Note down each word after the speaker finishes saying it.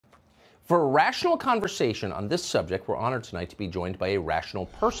For a rational conversation on this subject, we're honored tonight to be joined by a rational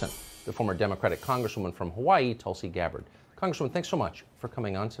person, the former Democratic Congresswoman from Hawaii, Tulsi Gabbard. Congresswoman, thanks so much for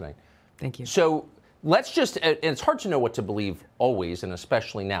coming on tonight. Thank you. So let's just, and it's hard to know what to believe always, and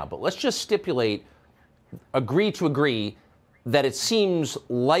especially now, but let's just stipulate, agree to agree, that it seems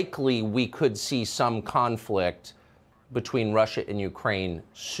likely we could see some conflict between Russia and Ukraine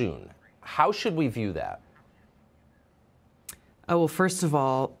soon. How should we view that? Well, first of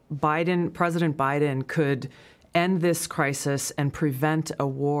all, President Biden could end this crisis and prevent a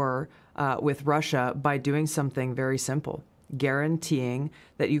war with Russia by doing something very simple, guaranteeing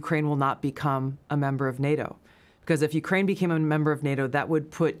that Ukraine will not become a member of NATO. Because if Ukraine became a member of NATO, that would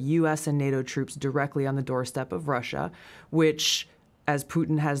put U.S. and NATO troops directly on the doorstep of Russia, which, as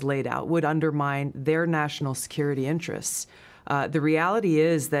Putin has laid out, would undermine their national security interests. The reality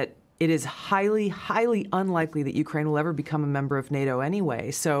is that it is highly, highly unlikely that Ukraine will ever become a member of NATO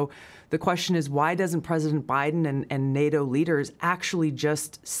anyway. So the question is, why doesn't President Biden and NATO leaders actually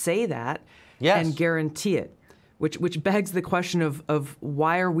just say that and guarantee it? Which begs the question of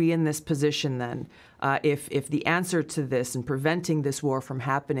why are we in this position then? If the answer to this and preventing this war from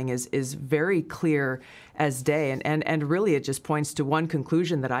happening is very clear as day, and really it just points to one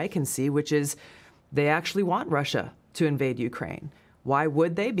conclusion that I can see, which is they actually want Russia to invade Ukraine. Why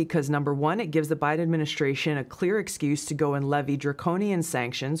would they? Because number one, it gives the Biden administration a clear excuse to go and levy draconian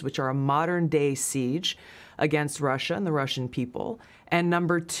sanctions, which are a modern day siege against Russia and the Russian people. And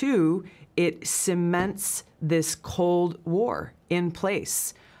number two, it cements this Cold War in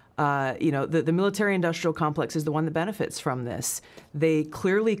place. The military-industrial complex is the one that benefits from this. They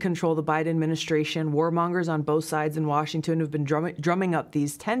clearly control the Biden administration. Warmongers on both sides in Washington have been drumming up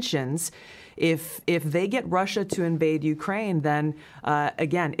these tensions. If they get Russia to invade Ukraine, then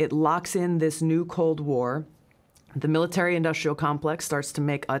again, it locks in this new Cold War. The military-industrial complex starts to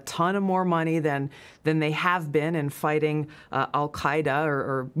make a ton of more money than they have been in fighting al-Qaeda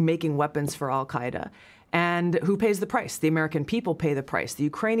or making weapons for al-Qaeda. And who pays the price? The American people pay the price. The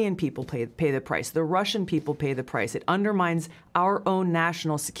Ukrainian people pay the price. The Russian people pay the price. It undermines our own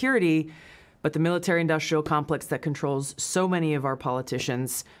national security, but the military-industrial complex that controls so many of our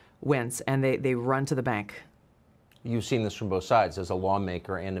politicians wins, and they run to the bank. You've seen this from both sides as a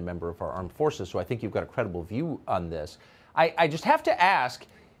lawmaker and a member of our armed forces, so I think you've got a credible view on this. I just have to ask,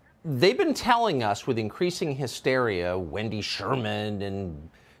 they've been telling us with increasing hysteria, Wendy Sherman and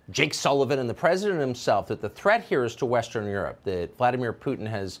Jake Sullivan and the president himself, that the threat here is to Western Europe, that Vladimir Putin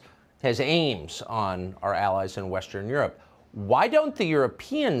has aims on our allies in Western Europe. Why don't the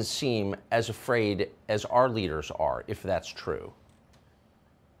Europeans seem as afraid as our leaders are, if that's true?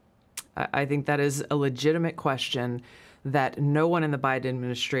 I think that is a legitimate question that no one in the Biden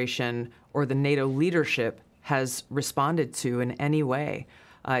administration or the NATO leadership has responded to in any way.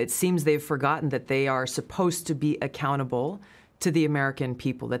 It seems they've forgotten that they are supposed to be accountable to the American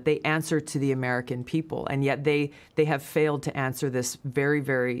people, that they answer to the American people, and yet they have failed to answer this very,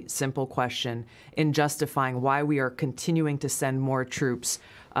 very simple question in justifying why we are continuing to send more troops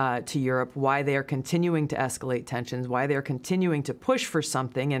to Europe, why they are continuing to escalate tensions, why they are continuing to push for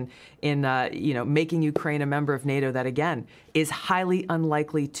something in making Ukraine a member of NATO that, again, is highly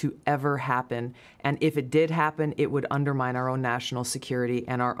unlikely to ever happen. And if it did happen, it would undermine our own national security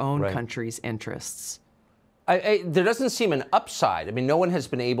and our own country's interests. There doesn't seem an upside. I mean, no one has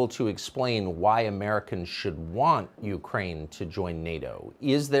been able to explain why Americans should want Ukraine to join NATO.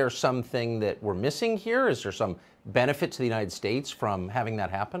 Is there something that we're missing here? Is there some benefit to the United States from having that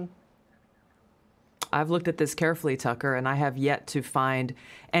happen? I've looked at this carefully, Tucker, and I have yet to find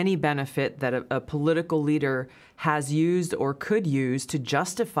any benefit that a political leader has used or could use to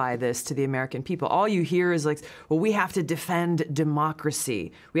justify this to the American people. All you hear is like, well, we have to defend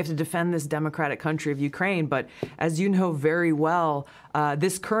democracy. We have to defend this democratic country of Ukraine. But as you know very well,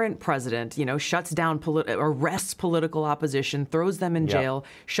 this current president, shuts down, arrests political opposition, throws them in jail,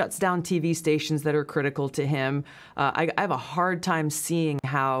 shuts down TV stations that are critical to him. I have a hard time seeing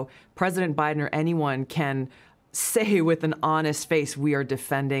how President Biden or anyone can say with an honest face, we are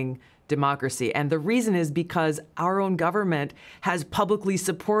defending democracy. And the reason is because our own government has publicly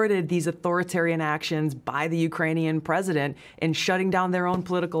supported these authoritarian actions by the Ukrainian president in shutting down their own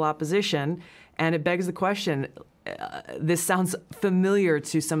political opposition. And it begs the question, this sounds familiar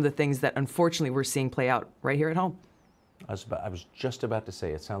to some of the things that unfortunately we're seeing play out right here at home. I was just about to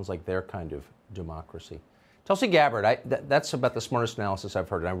say, it sounds like their kind of democracy. Tulsi Gabbard, that's about the smartest analysis I've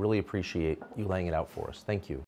heard, and I really appreciate you laying it out for us. Thank you.